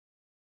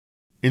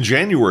In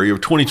January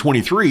of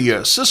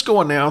 2023,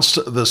 Cisco announced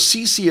the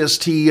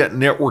CCST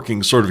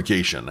Networking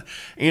certification.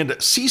 And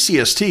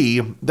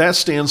CCST, that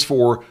stands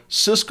for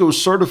Cisco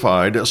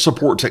Certified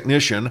Support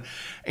Technician.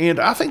 And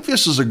I think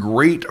this is a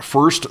great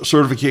first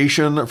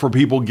certification for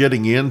people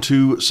getting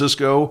into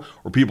Cisco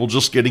or people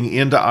just getting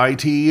into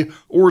IT,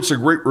 or it's a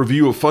great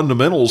review of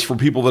fundamentals for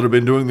people that have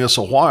been doing this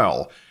a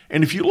while.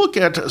 And if you look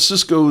at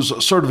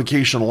Cisco's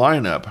certification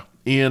lineup,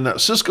 in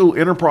Cisco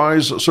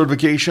Enterprise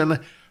certification,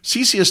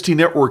 CCST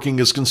Networking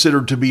is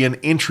considered to be an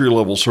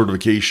entry-level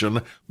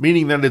certification,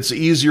 meaning that it's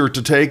easier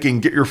to take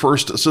and get your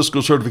first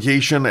Cisco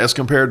certification as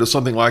compared to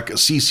something like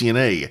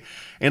CCNA.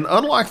 And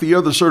unlike the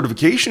other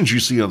certifications you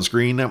see on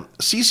screen,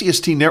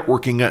 CCST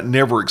Networking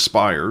never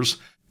expires,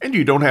 and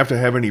you don't have to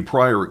have any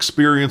prior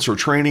experience or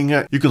training.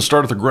 You can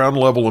start at the ground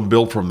level and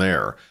build from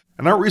there.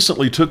 And I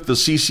recently took the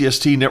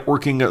CCST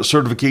Networking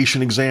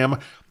certification exam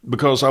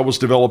because I was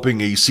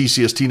developing a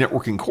CCST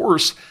networking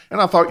course, and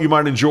I thought you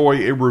might enjoy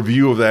a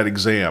review of that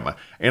exam.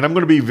 And I'm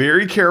going to be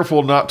very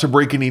careful not to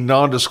break any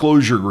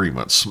non-disclosure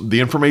agreements.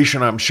 The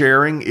information I'm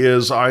sharing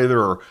is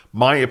either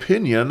my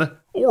opinion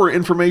or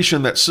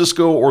information that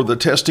Cisco or the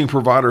testing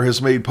provider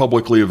has made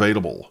publicly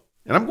available.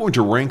 And I'm going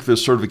to rank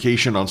this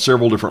certification on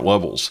several different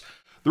levels.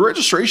 The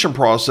registration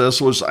process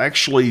was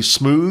actually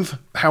smooth.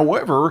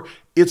 However,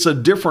 it's a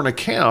different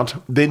account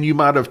than you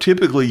might have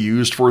typically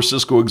used for a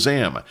Cisco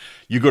exam.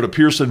 You go to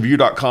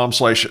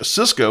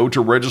pearsonview.com/Cisco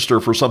to register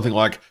for something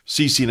like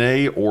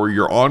CCNA or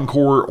your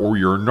Encore or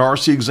your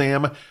NARCE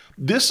exam.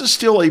 This is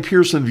still a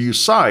Pearson VUE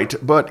site,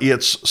 but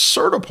it's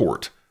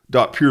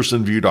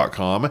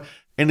certiport.pearsonview.com,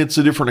 and it's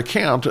a different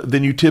account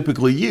than you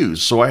typically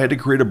use. So I had to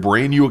create a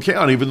brand new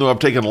account, even though I've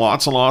taken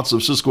lots and lots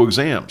of Cisco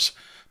exams.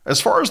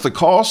 As far as the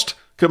cost,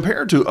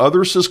 compared to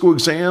other Cisco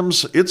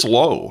exams, it's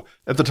low.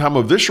 At the time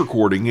of this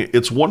recording,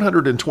 it's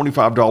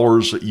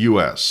 $125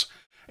 US.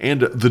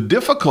 And the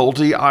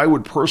difficulty I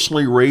would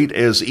personally rate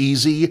as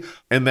easy,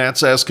 and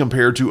that's as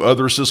compared to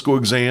other Cisco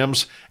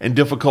exams, and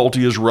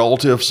difficulty is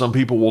relative. Some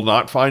people will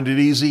not find it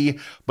easy,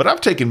 but I've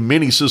taken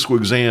many Cisco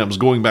exams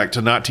going back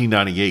to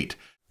 1998.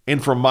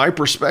 And from my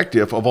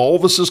perspective, of all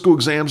the Cisco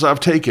exams I've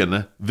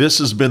taken, this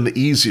has been the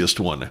easiest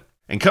one.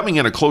 And coming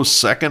in a close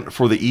second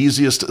for the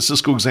easiest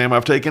Cisco exam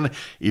I've taken,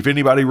 if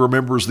anybody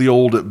remembers the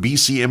old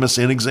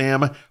BCMSN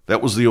exam,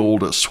 that was the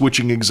old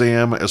switching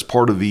exam as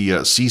part of the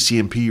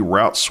CCNP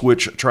route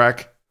switch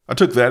track. I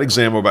took that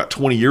exam about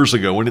 20 years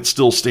ago, and it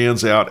still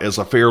stands out as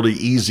a fairly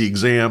easy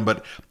exam,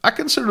 but I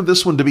consider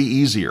this one to be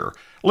easier.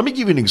 Let me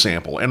give you an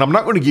example, and I'm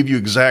not going to give you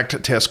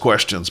exact test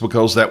questions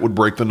because that would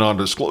break the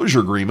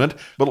non-disclosure agreement,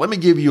 but let me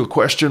give you a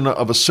question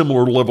of a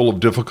similar level of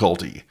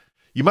difficulty.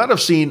 You might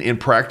have seen in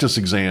practice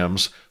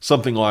exams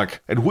something like,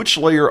 at which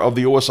layer of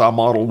the OSI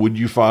model would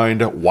you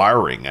find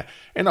wiring?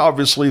 And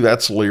obviously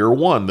that's layer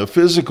 1, the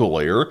physical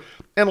layer.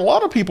 And a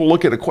lot of people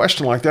look at a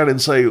question like that and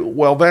say,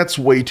 well, that's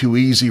way too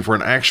easy for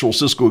an actual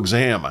Cisco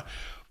exam.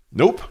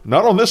 Nope,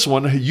 not on this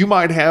one. You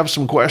might have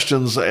some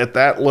questions at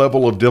that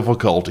level of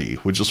difficulty,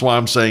 which is why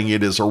I'm saying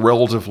it is a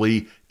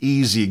relatively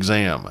easy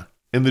exam.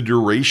 And the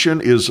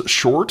duration is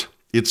short.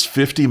 It's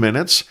 50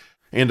 minutes.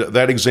 And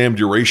that exam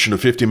duration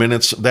of 50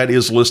 minutes, that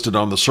is listed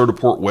on the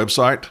Certiport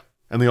website.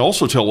 And they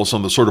also tell us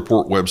on the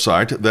Certiport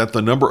website that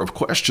the number of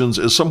questions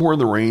is somewhere in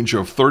the range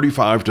of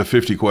 35 to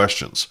 50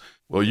 questions.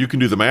 Well, you can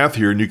do the math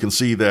here and you can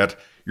see that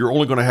you're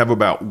only going to have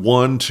about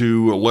 1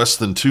 to less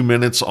than 2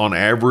 minutes on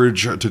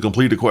average to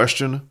complete a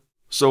question.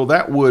 So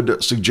that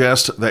would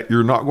suggest that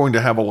you're not going to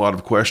have a lot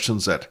of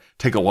questions that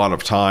take a lot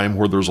of time,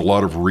 where there's a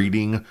lot of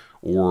reading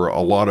or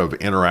a lot of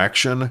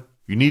interaction.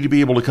 You need to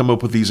be able to come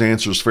up with these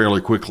answers fairly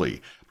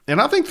quickly. And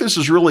I think this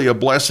is really a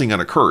blessing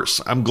and a curse.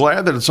 I'm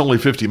glad that it's only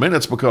 50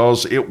 minutes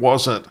because it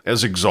wasn't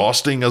as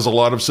exhausting as a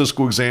lot of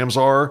Cisco exams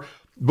are.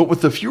 But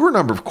with the fewer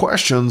number of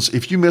questions,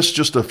 if you miss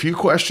just a few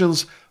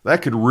questions,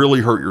 that could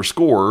really hurt your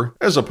score,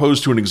 as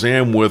opposed to an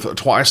exam with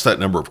twice that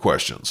number of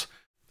questions.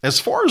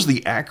 As far as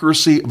the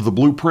accuracy of the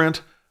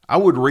blueprint, I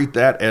would rate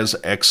that as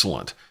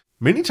excellent.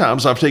 Many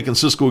times I've taken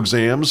Cisco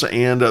exams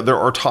and there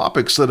are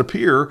topics that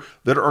appear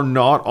that are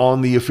not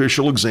on the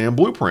official exam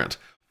blueprint.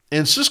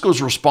 And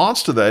Cisco's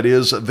response to that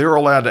is they're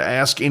allowed to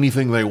ask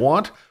anything they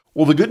want.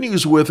 Well, the good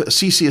news with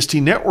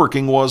CCST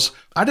Networking was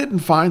I didn't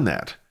find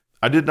that.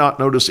 I did not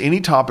notice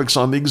any topics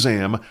on the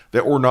exam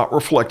that were not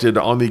reflected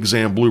on the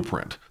exam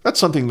blueprint.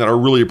 That's something that I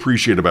really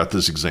appreciate about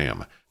this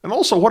exam. And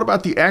also, what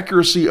about the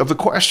accuracy of the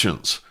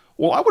questions?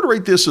 Well, I would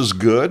rate this as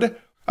good.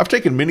 I've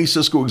taken many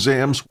Cisco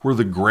exams where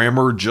the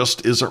grammar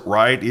just isn't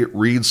right. It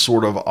reads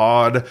sort of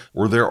odd,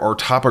 or there are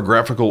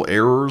typographical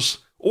errors,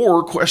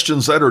 or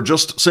questions that are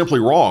just simply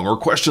wrong, or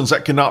questions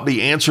that cannot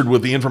be answered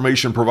with the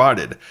information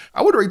provided.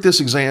 I would rate this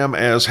exam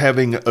as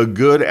having a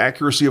good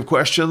accuracy of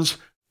questions.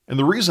 And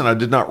the reason I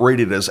did not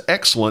rate it as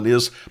excellent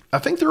is I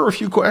think there are a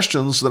few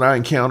questions that I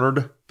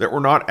encountered that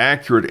were not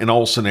accurate in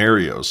all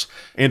scenarios.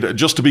 And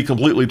just to be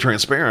completely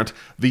transparent,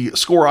 the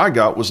score I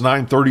got was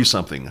 930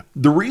 something.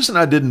 The reason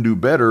I didn't do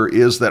better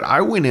is that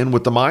I went in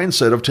with the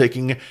mindset of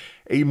taking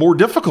a more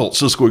difficult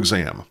Cisco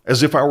exam,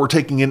 as if I were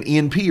taking an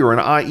NP or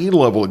an IE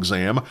level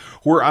exam,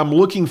 where I'm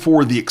looking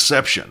for the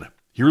exception.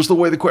 Here's the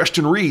way the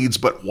question reads,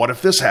 but what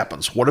if this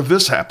happens? What if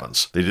this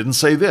happens? They didn't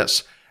say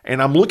this.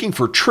 And I'm looking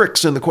for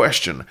tricks in the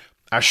question.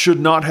 I should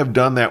not have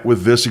done that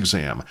with this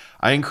exam.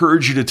 I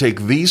encourage you to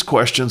take these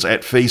questions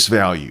at face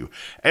value.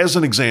 As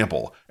an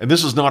example, and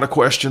this is not a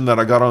question that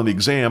I got on the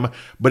exam,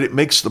 but it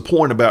makes the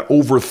point about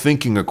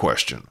overthinking a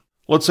question.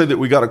 Let's say that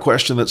we got a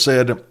question that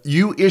said,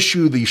 you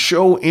issue the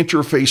show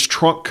interface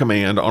trunk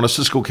command on a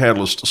Cisco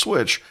Catalyst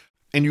switch,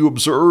 and you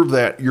observe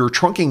that your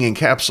trunking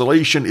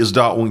encapsulation is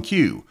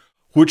 .1Q.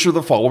 Which of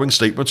the following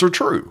statements are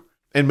true?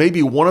 And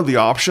maybe one of the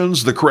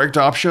options, the correct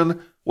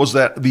option, was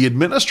that the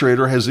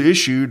administrator has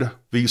issued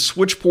the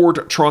switch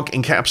port trunk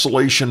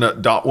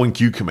encapsulation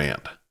 .1Q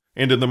command.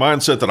 And in the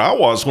mindset that I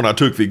was when I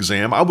took the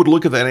exam, I would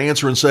look at that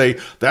answer and say,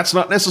 that's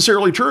not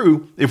necessarily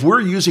true. If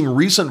we're using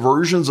recent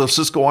versions of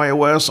Cisco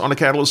iOS on a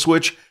Catalyst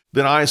switch,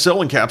 then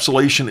ISL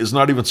encapsulation is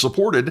not even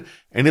supported,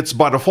 and it's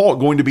by default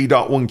going to be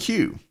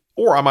 .1Q.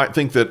 Or I might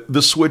think that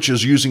this switch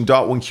is using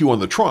 .1Q on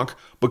the trunk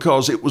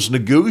because it was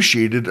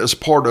negotiated as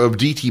part of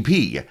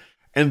DTP.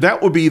 And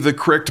that would be the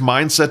correct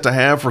mindset to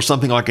have for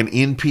something like an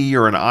NP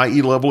or an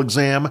IE level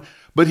exam.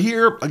 But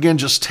here, again,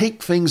 just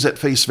take things at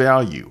face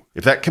value.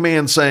 If that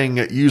command saying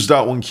use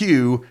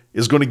 .1Q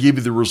is going to give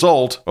you the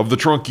result of the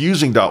trunk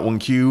using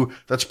 .1Q,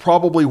 that's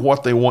probably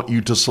what they want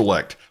you to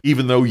select.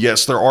 Even though,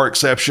 yes, there are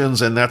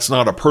exceptions and that's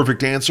not a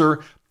perfect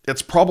answer,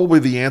 it's probably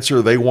the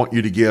answer they want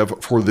you to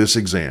give for this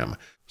exam.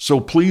 So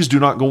please do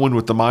not go in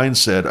with the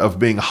mindset of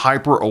being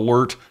hyper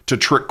alert to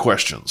trick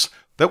questions.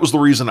 That was the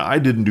reason I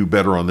didn't do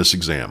better on this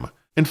exam.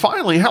 And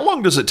finally, how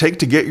long does it take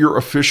to get your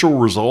official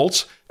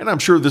results? And I'm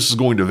sure this is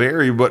going to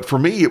vary, but for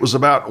me, it was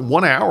about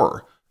 1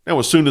 hour. Now,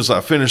 as soon as I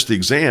finished the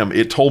exam,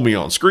 it told me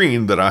on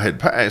screen that I had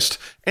passed,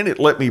 and it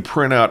let me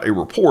print out a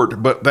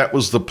report, but that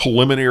was the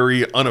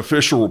preliminary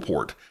unofficial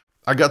report.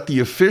 I got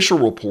the official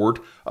report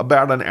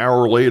about an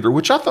hour later,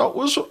 which I thought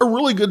was a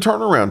really good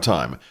turnaround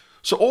time.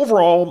 So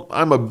overall,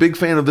 I'm a big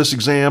fan of this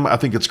exam. I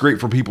think it's great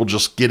for people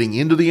just getting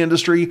into the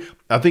industry.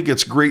 I think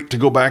it's great to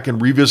go back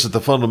and revisit the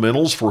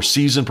fundamentals for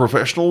seasoned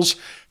professionals.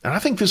 And I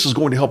think this is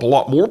going to help a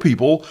lot more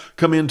people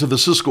come into the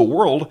Cisco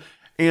world.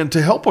 And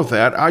to help with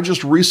that, I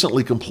just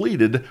recently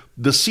completed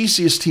the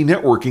CCST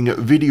Networking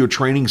video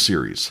training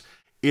series.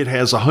 It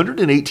has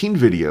 118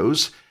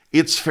 videos.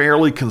 It's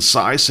fairly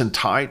concise and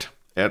tight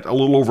at a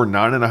little over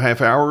 9.5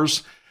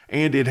 hours.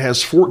 And it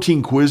has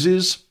 14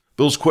 quizzes.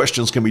 Those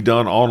questions can be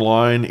done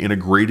online in a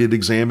graded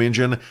exam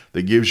engine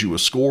that gives you a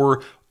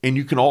score, and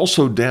you can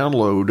also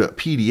download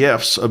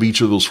PDFs of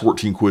each of those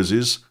 14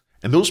 quizzes.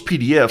 And those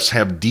PDFs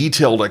have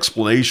detailed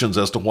explanations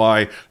as to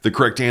why the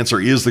correct answer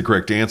is the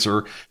correct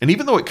answer. And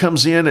even though it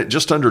comes in at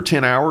just under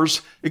 10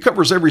 hours, it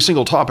covers every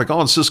single topic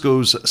on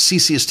Cisco's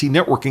CCST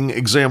Networking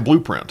exam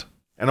blueprint.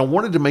 And I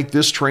wanted to make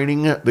this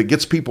training that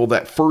gets people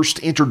that first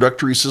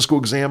introductory Cisco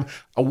exam,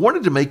 I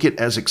wanted to make it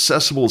as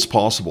accessible as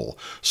possible.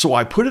 So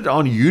I put it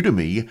on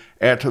Udemy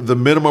at the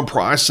minimum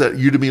price that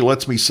Udemy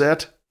lets me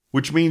set,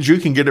 which means you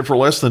can get it for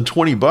less than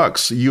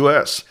 $20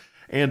 US.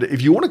 And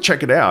if you want to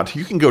check it out,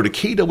 you can go to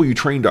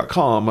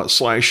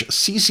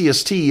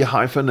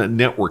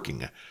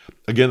kwtrain.com/CCST-networking.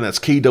 Again, that's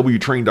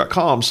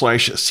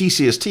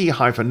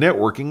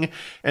kwtrain.com/CCST-networking.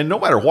 And no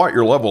matter what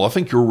your level, I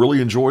think you'll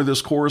really enjoy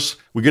this course.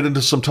 We get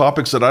into some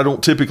topics that I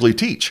don't typically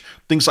teach,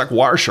 things like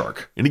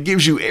Wireshark, and it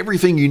gives you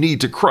everything you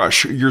need to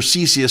crush your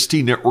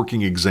CCST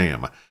networking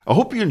exam. I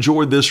hope you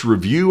enjoyed this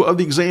review of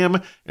the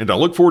exam, and I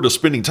look forward to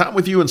spending time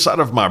with you inside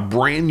of my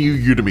brand new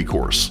Udemy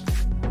course.